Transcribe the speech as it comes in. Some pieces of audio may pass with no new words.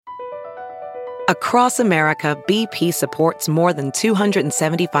Across America, BP supports more than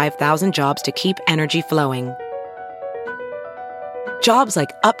 275,000 jobs to keep energy flowing. Jobs like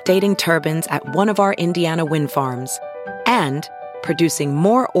updating turbines at one of our Indiana wind farms and producing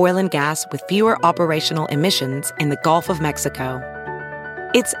more oil and gas with fewer operational emissions in the Gulf of Mexico.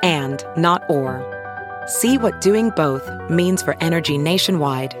 It's and, not or. See what doing both means for energy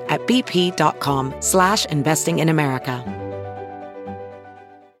nationwide at bp.com/investing in America.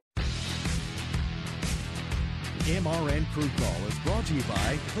 MRN Crew Call is brought to you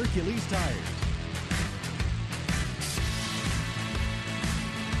by Hercules Tires.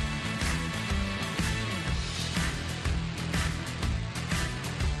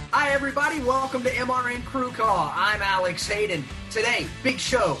 Hi, everybody. Welcome to MRN Crew Call. I'm Alex Hayden. Today, big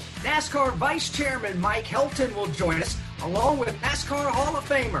show. NASCAR Vice Chairman Mike Helton will join us, along with NASCAR Hall of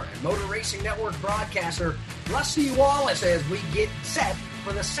Famer and Motor Racing Network broadcaster Rusty Wallace, as we get set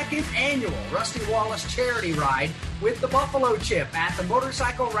for the second annual Rusty Wallace charity ride with the Buffalo Chip at the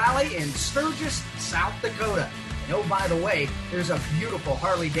Motorcycle Rally in Sturgis, South Dakota. And oh, by the way, there's a beautiful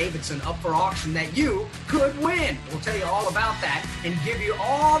Harley-Davidson up for auction that you could win. We'll tell you all about that and give you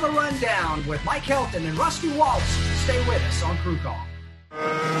all the rundown with Mike Helton and Rusty Wallace. Stay with us on Crew Call.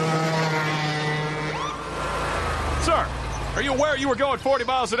 Sir, are you aware you were going 40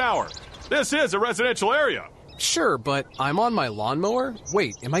 miles an hour? This is a residential area. Sure, but I'm on my lawnmower?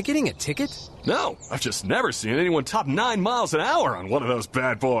 Wait, am I getting a ticket? No, I've just never seen anyone top 9 miles an hour on one of those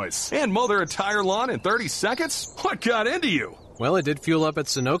bad boys. And mow their entire lawn in 30 seconds? What got into you? Well, I did fuel up at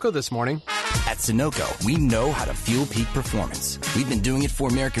Sunoco this morning. At Sunoco, we know how to fuel peak performance. We've been doing it for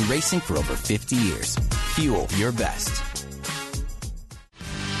American racing for over 50 years. Fuel your best.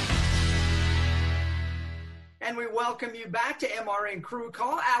 And we welcome you back to MRN Crew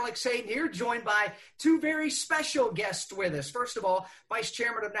Call. Alex Hayden here, joined by two very special guests with us. First of all, Vice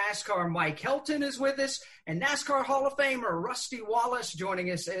Chairman of NASCAR Mike Helton is with us, and NASCAR Hall of Famer Rusty Wallace joining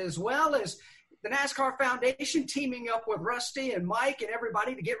us, as well as the NASCAR Foundation teaming up with Rusty and Mike and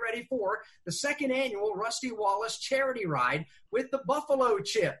everybody to get ready for the second annual Rusty Wallace charity ride with the Buffalo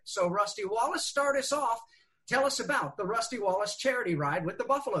Chip. So, Rusty Wallace, start us off. Tell us about the Rusty Wallace charity ride with the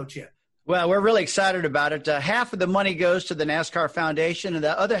Buffalo Chip. Well, we're really excited about it. Half of the money goes to the NASCAR Foundation, and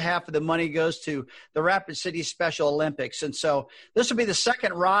the other half of the money goes to the Rapid City Special Olympics. And so this will be the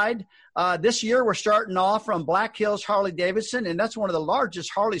second ride. This year we're starting off from Black Hills Harley-Davidson, and that's one of the largest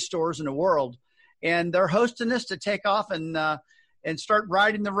Harley stores in the world. And they're hosting us to take off and start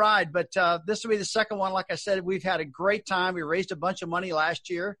riding the ride. But this will be the second one. Like I said, we've had a great time. We raised a bunch of money last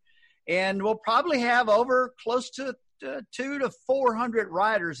year, and we'll probably have over close to 200 to 400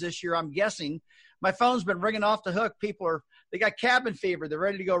 riders this year, I'm guessing. My phone's been ringing off the hook. They got cabin fever. They're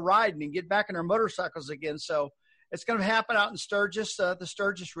ready to go riding and get back on their motorcycles again. So it's going to happen out in Sturgis, the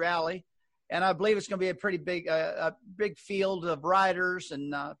Sturgis Rally. And I believe it's going to be a pretty big field of riders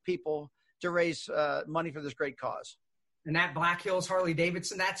and people to raise money for this great cause. And that Black Hills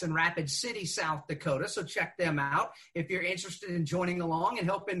Harley-Davidson, that's in Rapid City, South Dakota. So check them out if you're interested in joining along and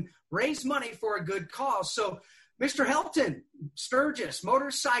helping raise money for a good cause. So, Mr. Helton, Sturgis,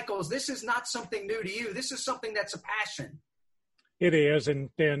 motorcycles, this is not something new to you. This is something that's a passion. It is,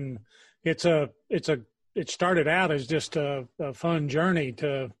 and it started out as just a fun journey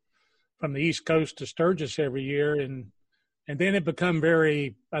from the East Coast to Sturgis every year, and then it become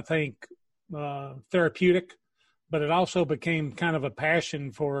very, I think, therapeutic, but it also became kind of a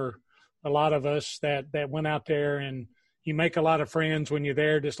passion for a lot of us that went out there, and you make a lot of friends when you're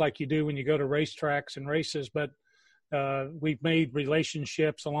there, just like you do when you go to racetracks and races, but we've made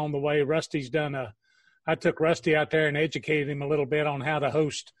relationships along the way. I took Rusty out there and educated him a little bit on how to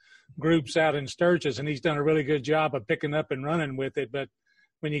host groups out in Sturgis, and he's done a really good job of picking up and running with it. But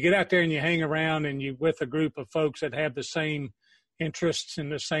when you get out there and you hang around and you with a group of folks that have the same interests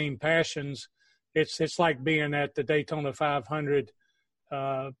and the same passions, it's like being at the Daytona 500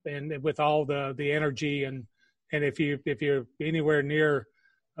 and with all the energy and if you're anywhere near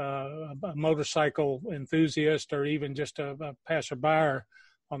a motorcycle enthusiast or even just a passerby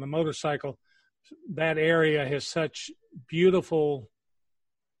on the motorcycle, that area has such beautiful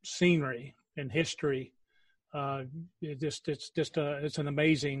scenery and history. It's an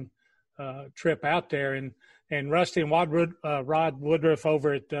amazing trip out there. And Rusty and Rod Woodruff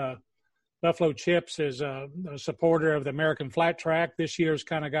over at Buffalo Chips is a supporter of the American Flat Track. This year's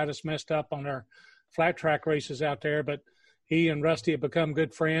kind of got us messed up on our flat track races out there, but he and Rusty have become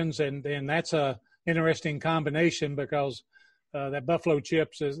good friends, and that's a interesting combination because that Buffalo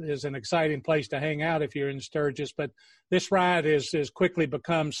Chips is an exciting place to hang out if you're in Sturgis. But this ride is quickly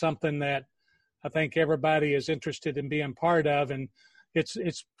become something that I think everybody is interested in being part of. And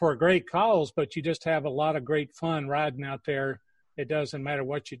it's for a great cause, but you just have a lot of great fun riding out there. It doesn't matter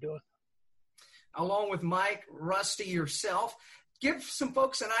what you're doing. Along with Mike, Rusty, yourself, give some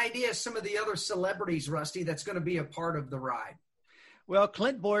folks an idea of some of the other celebrities, Rusty, that's going to be a part of the ride. Well,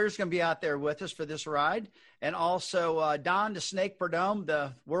 Clint Boyer's going to be out there with us for this ride. And also Don the Snake Perdome,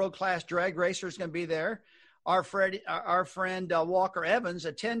 the world-class drag racer, is going to be there. Our friend Walker Evans,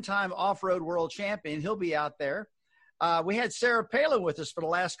 a 10-time off-road world champion, he'll be out there. We had Sarah Palin with us for the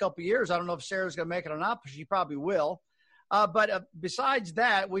last couple of years. I don't know if Sarah's going to make it or not, but she probably will. But besides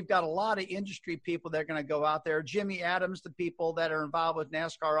that, we've got a lot of industry people that are going to go out there. Jimmy Adams, the people that are involved with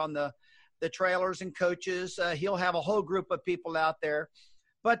NASCAR on the trailers and coaches. He'll have a whole group of people out there.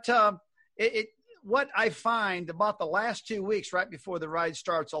 But what I find about the last 2 weeks right before the ride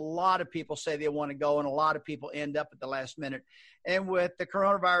starts, a lot of people say they want to go, and a lot of people end up at the last minute. And with the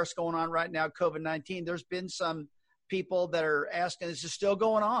coronavirus going on right now, COVID-19, there's been some people that are asking, is this still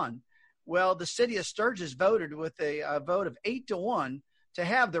going on? Well, the city of Sturgis voted with a vote of 8-1 to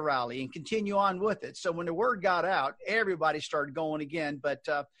have the rally and continue on with it. So when the word got out, everybody started going again. But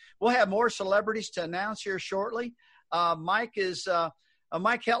we'll have more celebrities to announce here shortly. Mike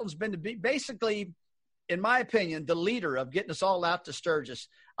Helton's been basically, in my opinion, the leader of getting us all out to Sturgis.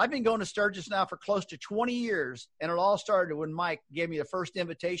 I've been going to Sturgis now for close to 20 years, and it all started when Mike gave me the first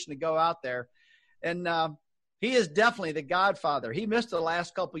invitation to go out there. And he is definitely the godfather. He missed the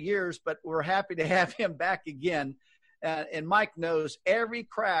last couple of years, but we're happy to have him back again. And Mike knows every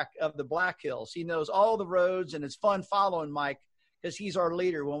crack of the Black Hills. He knows all the roads, and it's fun following Mike because he's our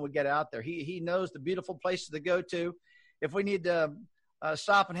leader when we get out there. He knows the beautiful places to go to. If we need to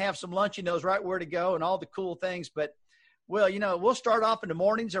stop and have some lunch, he knows right where to go and all the cool things. But, well, we'll start off in the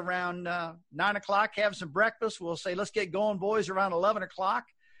mornings around 9 o'clock, have some breakfast. We'll say, let's get going, boys, around 11 o'clock.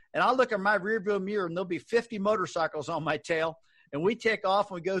 And I'll look at my rearview mirror, and there'll be 50 motorcycles on my tail. And we take off,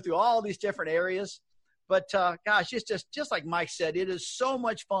 and we go through all these different areas. But, gosh, it's just like Mike said, it is so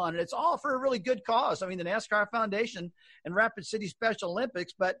much fun. And it's all for a really good cause. I mean, the NASCAR Foundation and Rapid City Special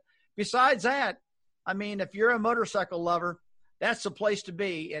Olympics. But besides that, I mean, if you're a motorcycle lover, that's the place to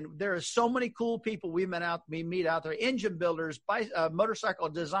be. And there are so many cool people we meet out there, engine builders, motorcycle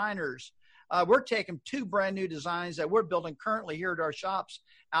designers. We're taking 2 brand new designs that we're building currently here at our shops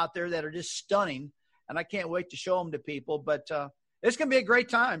out there that are just stunning. And I can't wait to show them to people. But it's going to be a great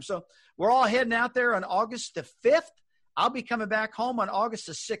time. So we're all heading out there on August the 5th. I'll be coming back home on August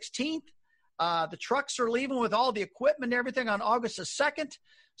the 16th. The trucks are leaving with all the equipment and everything on August the 2nd.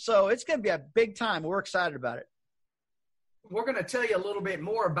 So it's going to be a big time. We're excited about it. We're going to tell you a little bit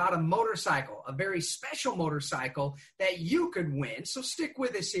more about a motorcycle, a very special motorcycle that you could win. So stick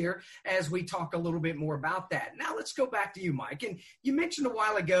with us here as we talk a little bit more about that. Now let's go back to you, Mike. And you mentioned a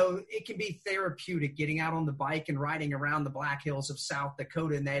while ago, it can be therapeutic getting out on the bike and riding around the Black Hills of South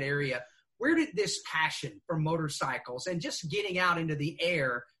Dakota in that area. Where did this passion for motorcycles and just getting out into the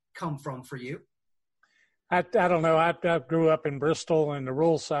air come from for you? I don't know. I grew up in Bristol, and the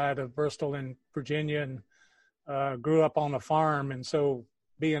rural side of Bristol in Virginia, and grew up on a farm, and so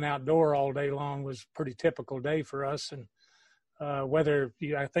being outdoor all day long was a pretty typical day for us. And I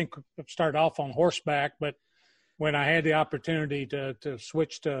think started off on horseback, but when I had the opportunity to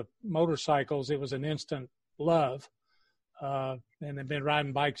switch to motorcycles, it was an instant love. And I've been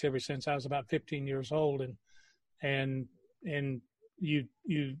riding bikes ever since I was about 15 years old, and you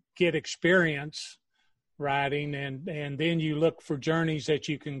get experience riding, and then you look for journeys that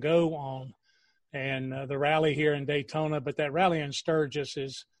you can go on. And the rally here in Daytona, but that rally in Sturgis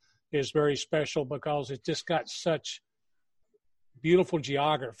is very special because it just got such beautiful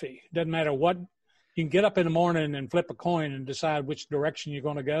geography. It doesn't matter what, you can get up in the morning and flip a coin and decide which direction you're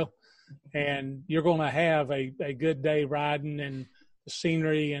going to go, and you're going to have a good day riding, and the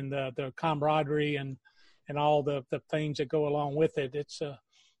scenery and the camaraderie and all the things that go along with it.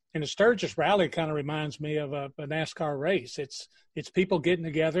 And the Sturgis rally kind of reminds me of a NASCAR race. It's people getting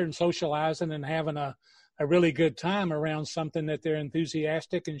together and socializing and having a really good time around something that they're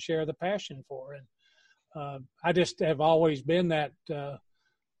enthusiastic and share the passion for. And I just have always been that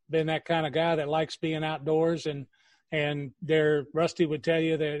kind of guy that likes being outdoors. And Rusty would tell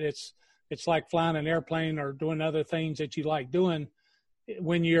you that it's like flying an airplane or doing other things that you like doing.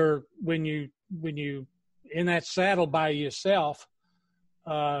 When you in that saddle by yourself,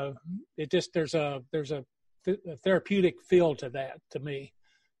 there's a therapeutic feel to that to me.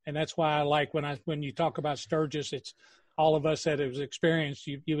 And that's why I like when you talk about Sturgis, it's all of us that have experienced,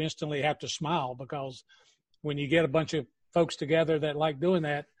 you instantly have to smile, because when you get a bunch of folks together that like doing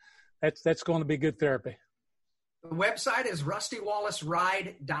that, that's going to be good therapy. The website is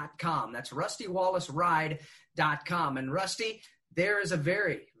rustywallaceride.com. That's rustywallaceride.com. And Rusty, there is a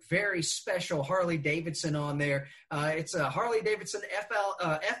very, very special Harley-Davidson on there. It's a Harley-Davidson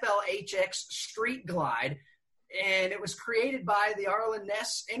FLHX Street Glide, and it was created by the Arlen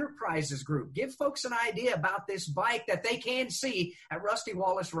Ness Enterprises Group. Give folks an idea about this bike that they can see at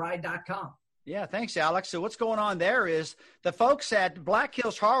RustyWallaceRide.com. Yeah, thanks, Alex. So what's going on there is the folks at Black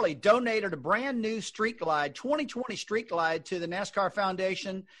Hills Harley donated a brand new Street Glide, 2020 Street Glide, to the NASCAR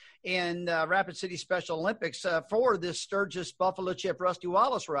Foundation and Rapid City Special Olympics for this Sturgis Buffalo Chip Rusty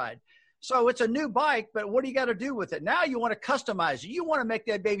Wallace ride. So it's a new bike, but what do you got to do with it? Now you want to customize it. You want to make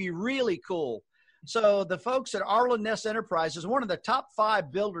that baby really cool. So the folks at Arlen Ness Enterprises, one of the top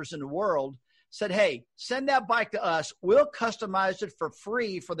 5 builders in the world, said, hey, send that bike to us. We'll customize it for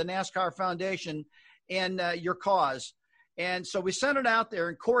free for the NASCAR Foundation and your cause. And so we sent it out there,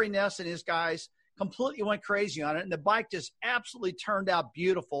 and Corey Ness and his guys completely went crazy on it. And the bike just absolutely turned out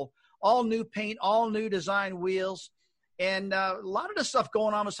beautiful. All new paint, all new design wheels. And a lot of the stuff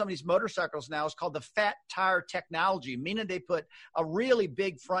going on with some of these motorcycles now is called the fat tire technology, meaning they put a really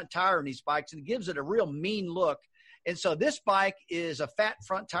big front tire in these bikes, and it gives it a real mean look. And so this bike is a fat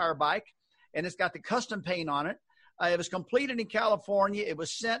front tire bike, and it's got the custom paint on it. It was completed in California. It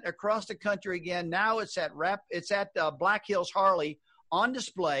was sent across the country again. Now it's at Black Hills Harley on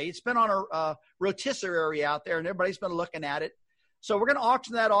display. It's been on a rotisserie out there, and everybody's been looking at it. So we're going to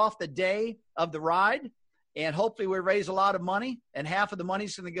auction that off the day of the ride, and hopefully we raise a lot of money, and half of the money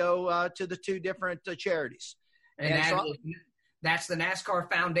is going to go to the 2 different charities. And that's the NASCAR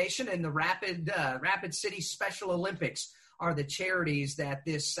Foundation and the Rapid City Special Olympics are the charities that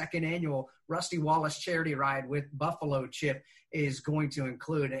this second annual Rusty Wallace charity ride with Buffalo Chip is going to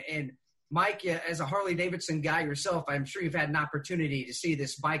include. And Mike, as a Harley-Davidson guy yourself, I'm sure you've had an opportunity to see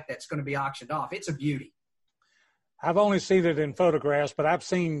this bike that's going to be auctioned off. It's a beauty. I've only seen it in photographs, but I've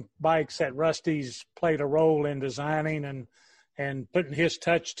seen bikes that Rusty's played a role in designing and putting his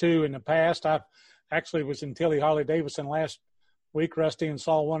touch to in the past. I actually was in Tilly Harley-Davidson last week, Rusty, and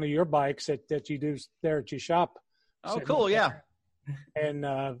saw one of your bikes that you do there at your shop. Oh, cool, yeah.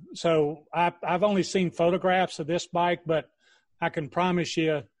 And so I've only seen photographs of this bike, but I can promise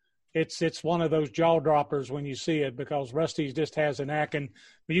you it's one of those jaw droppers when you see it, because Rusty just has a knack. And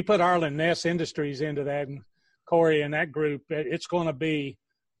when you put Arlen Ness Industries into that, and Corey and that group, it's going to be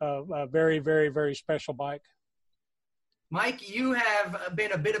a very, very, very special bike. Mike, you have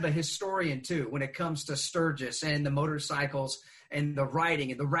been a bit of a historian, too, when it comes to Sturgis and the motorcycles and the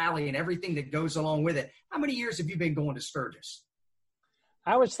riding and the rally and everything that goes along with it. How many years have you been going to Sturgis?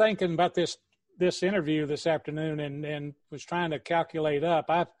 I was thinking about this interview this afternoon and was trying to calculate up.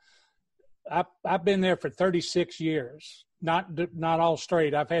 I've been there for 36 years, not all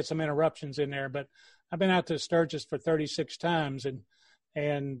straight. I've had some interruptions in there, but I've been out to Sturgis for 36 times,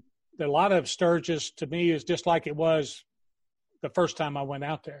 and a lot of Sturgis to me is just like it was the first time I went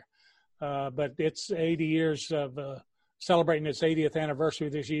out there. But it's 80 years of celebrating its 80th anniversary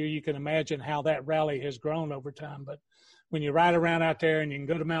this year. You can imagine how that rally has grown over time. But when you ride around out there and you can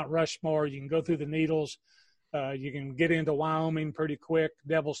go to Mount Rushmore, you can go through the Needles, you can get into Wyoming pretty quick,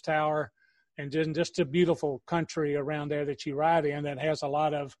 Devil's Tower, and just a beautiful country around there that you ride in that has a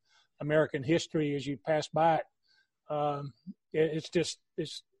lot of American history as you pass by it.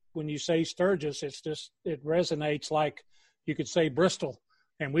 It's when you say Sturgis, it resonates like you could say Bristol,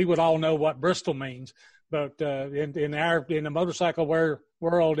 and we would all know what Bristol means. But in the motorcycle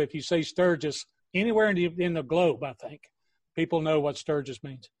world, if you say Sturgis anywhere in the globe, I think people know what Sturgis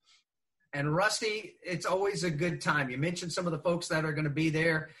means. And Rusty, it's always a good time. You mentioned some of the folks that are going to be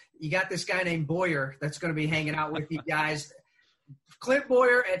there. You got this guy named Boyer that's going to be hanging out with you guys. Clint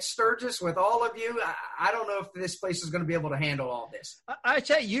Boyer at Sturgis with all of you. I don't know if this place is going to be able to handle all this. I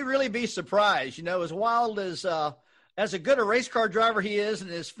tell you, you'd really be surprised. You know, as wild as a good a race car driver he is, and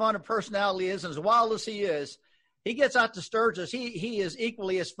as fun a personality is, and as wild as he is, he gets out to Sturgis. He is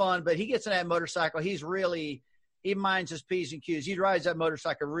equally as fun, but he gets in that motorcycle. He minds his P's and Q's. He rides that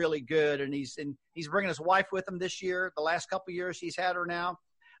motorcycle really good, and he's bringing his wife with him this year. The last couple of years he's had her now.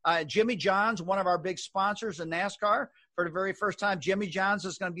 Jimmy Johns, one of our big sponsors in NASCAR, for the very first time, Jimmy Johns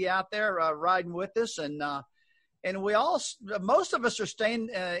is going to be out there riding with us, and most of us are staying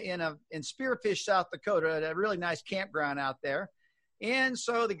in Spearfish, South Dakota, at a really nice campground out there. And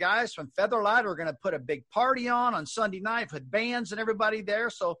so the guys from Featherlight are going to put a big party on Sunday night with bands and everybody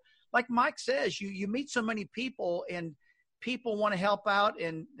there. So like Mike says, you meet so many people, and people want to help out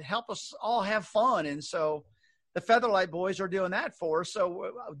and help us all have fun. And so the Featherlight boys are doing that for us.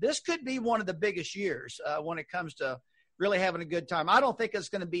 So this could be one of the biggest years when it comes to really having a good time. I don't think it's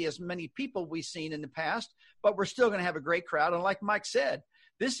going to be as many people we've seen in the past, but we're still going to have a great crowd. And like Mike said,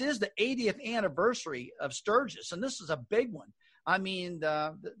 this is the 80th anniversary of Sturgis, and this is a big one. I mean,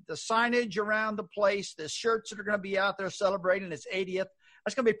 the signage around the place, the shirts that are going to be out there celebrating its 80th,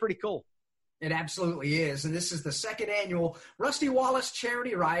 that's going to be pretty cool. It absolutely is. And this is the second annual Rusty Wallace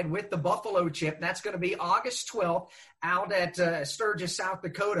charity ride with the Buffalo Chip. That's going to be August 12th out at Sturgis, South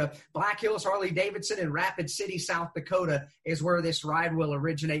Dakota. Black Hills, Harley-Davidson, and Rapid City, South Dakota is where this ride will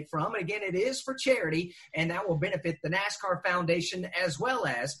originate from. And again, it is for charity, and that will benefit the NASCAR Foundation as well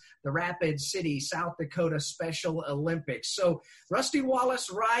as the Rapid City, South Dakota Special Olympics. So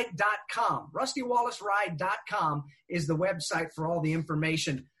RustyWallaceRide.com. RustyWallaceRide.com is the website for all the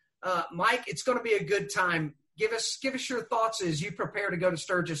information. Mike, it's going to be a good time. Give us your thoughts as you prepare to go to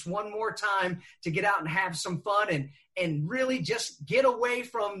Sturgis one more time to get out and have some fun and really just get away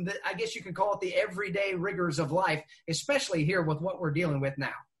from the, I guess you can call it the everyday rigors of life, especially here with what we're dealing with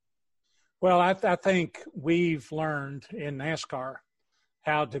now. Well, I think we've learned in NASCAR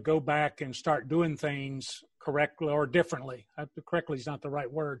how to go back and start doing things correctly or differently. Correctly is not the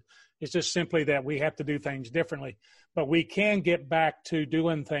right word. It's just simply that we have to do things differently. But we can get back to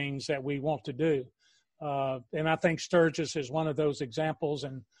doing things that we want to do. And I think Sturgis is one of those examples,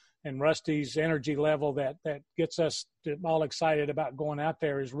 and Rusty's energy level that gets us all excited about going out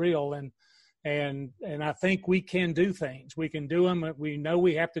there is real. And I think we can do things. We can do them. We know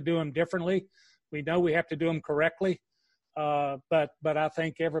we have to do them differently. We know we have to do them correctly. But I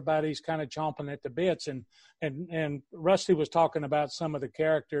think everybody's kind of chomping at the bits. And Rusty was talking about some of the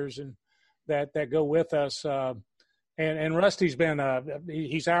characters and that go with us. And Rusty's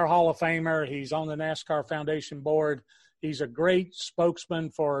he's our Hall of Famer. He's on the NASCAR Foundation board. He's a great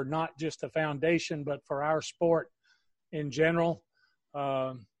spokesman for not just the foundation, but for our sport in general.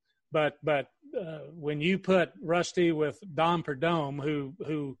 But when you put Rusty with Don Perdome,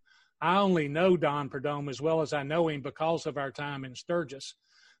 who I only know Don Perdome as well as I know him because of our time in Sturgis,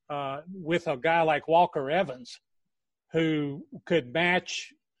 with a guy like Walker Evans, who could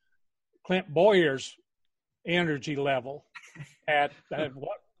match Clint Boyer's energy level at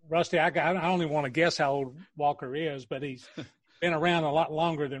what Rusty, I only want to guess how old Walker is, but he's been around a lot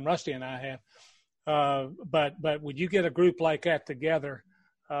longer than Rusty and I have. But when you get a group like that together,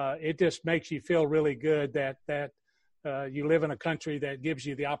 it just makes you feel really good that you live in a country that gives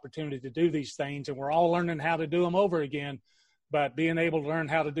you the opportunity to do these things, and we're all learning how to do them over again. But being able to learn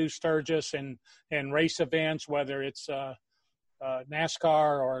how to do Sturgis and race events, whether it's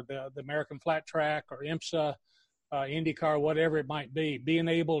NASCAR or the American Flat Track or IMSA, IndyCar, whatever it might be, being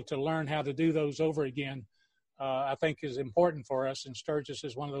able to learn how to do those over again, I think is important for us, and Sturgis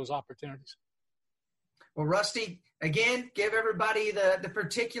is one of those opportunities. Well, Rusty, again, give everybody the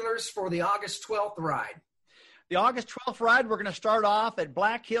particulars for the August 12th ride. The August 12th ride, we're going to start off at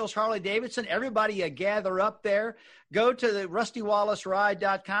Black Hills Harley-Davidson. Everybody gather up there. Go to the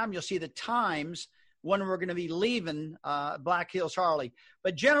RustyWallaceRide.com. You'll see the times when we're going to be leaving Black Hills Harley.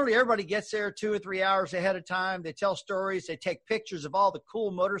 But generally, everybody gets there 2 or 3 hours ahead of time. They tell stories. They take pictures of all the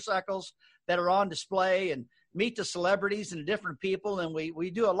cool motorcycles that are on display and meet the celebrities and the different people. And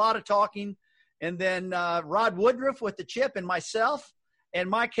we do a lot of talking. And then Rod Woodruff with the Chip and myself and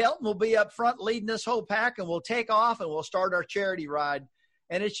Mike Helton will be up front leading this whole pack, and we'll take off and we'll start our charity ride.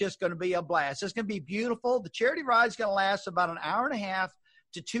 And it's just going to be a blast. It's going to be beautiful. The charity ride is going to last about an hour and a half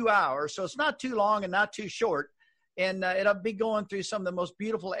to 2 hours. So it's not too long and not too short. And it'll be going through some of the most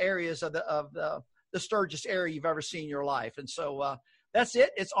beautiful areas of the Sturgis area you've ever seen in your life. And so that's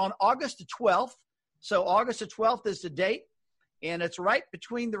it. It's on August the 12th. So August the 12th is the date. And it's right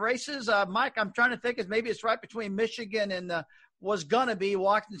between the races. Mike, I'm trying to think maybe it's right between Michigan and was going to be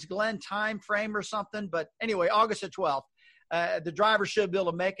Watkins Glen time frame or something. But anyway, August the 12th. The drivers should be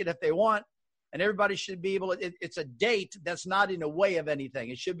able to make it if they want. And everybody should be able to – it's a date that's not in the way of anything.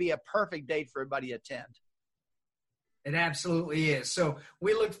 It should be a perfect date for everybody to attend. It absolutely is. So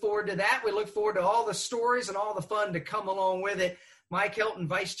we look forward to that. We look forward to all the stories and all the fun to come along with it. Mike Helton,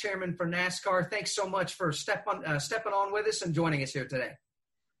 Vice Chairman for NASCAR, thanks so much for stepping on with us and joining us here today.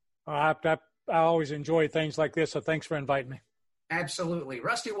 I always enjoy things like this, so thanks for inviting me. Absolutely.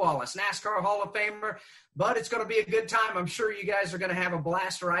 Rusty Wallace, NASCAR Hall of Famer. But it's going to be a good time. I'm sure you guys are going to have a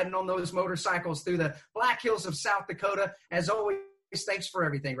blast riding on those motorcycles through the Black Hills of South Dakota. As always, thanks for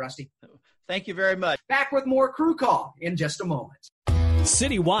everything, Rusty. Thank you very much. Back with more Crew Call in just a moment.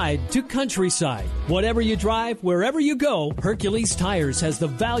 Citywide to countryside. Whatever you drive, wherever you go, Hercules Tires has the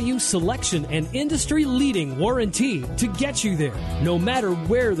value, selection, and industry-leading warranty to get you there, no matter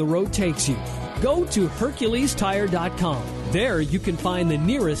where the road takes you. Go to HerculesTire.com. There, you can find the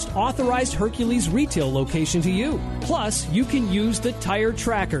nearest authorized Hercules retail location to you. Plus, you can use the Tire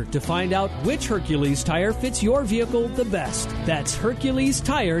Tracker to find out which Hercules tire fits your vehicle the best. That's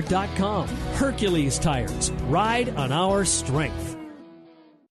HerculesTire.com. Hercules Tires. Ride on our strength.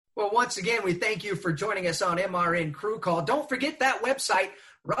 Well, once again, we thank you for joining us on MRN Crew Call. Don't forget that website,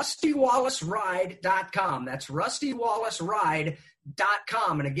 RustyWallaceRide.com. That's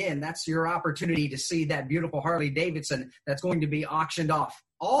RustyWallaceRide.com. And again, that's your opportunity to see that beautiful Harley Davidson that's going to be auctioned off,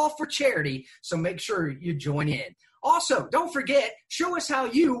 all for charity. So make sure you join in. Also, don't forget, show us how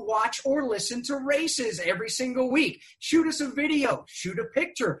you watch or listen to races every single week. Shoot us a video, shoot a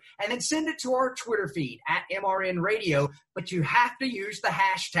picture, and then send it to our Twitter feed at MRN Radio. But you have to use the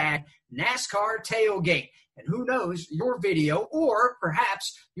hashtag NASCAR Tailgate. And who knows, your video or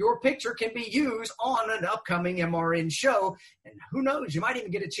perhaps your picture can be used on an upcoming MRN show. And who knows, you might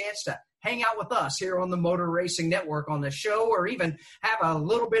even get a chance to hang out with us here on the Motor Racing Network on the show, or even have a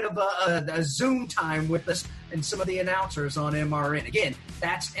little bit of a Zoom time with us and some of the announcers on MRN. Again,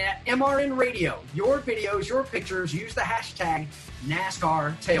 that's at MRN Radio. Your videos, your pictures, use the hashtag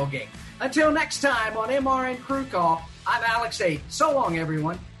NASCAR Tailgate. Until next time on MRN Crew Call, I'm Alex Hayden. So long,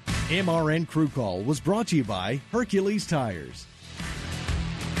 everyone. MRN Crew Call was brought to you by Hercules Tires.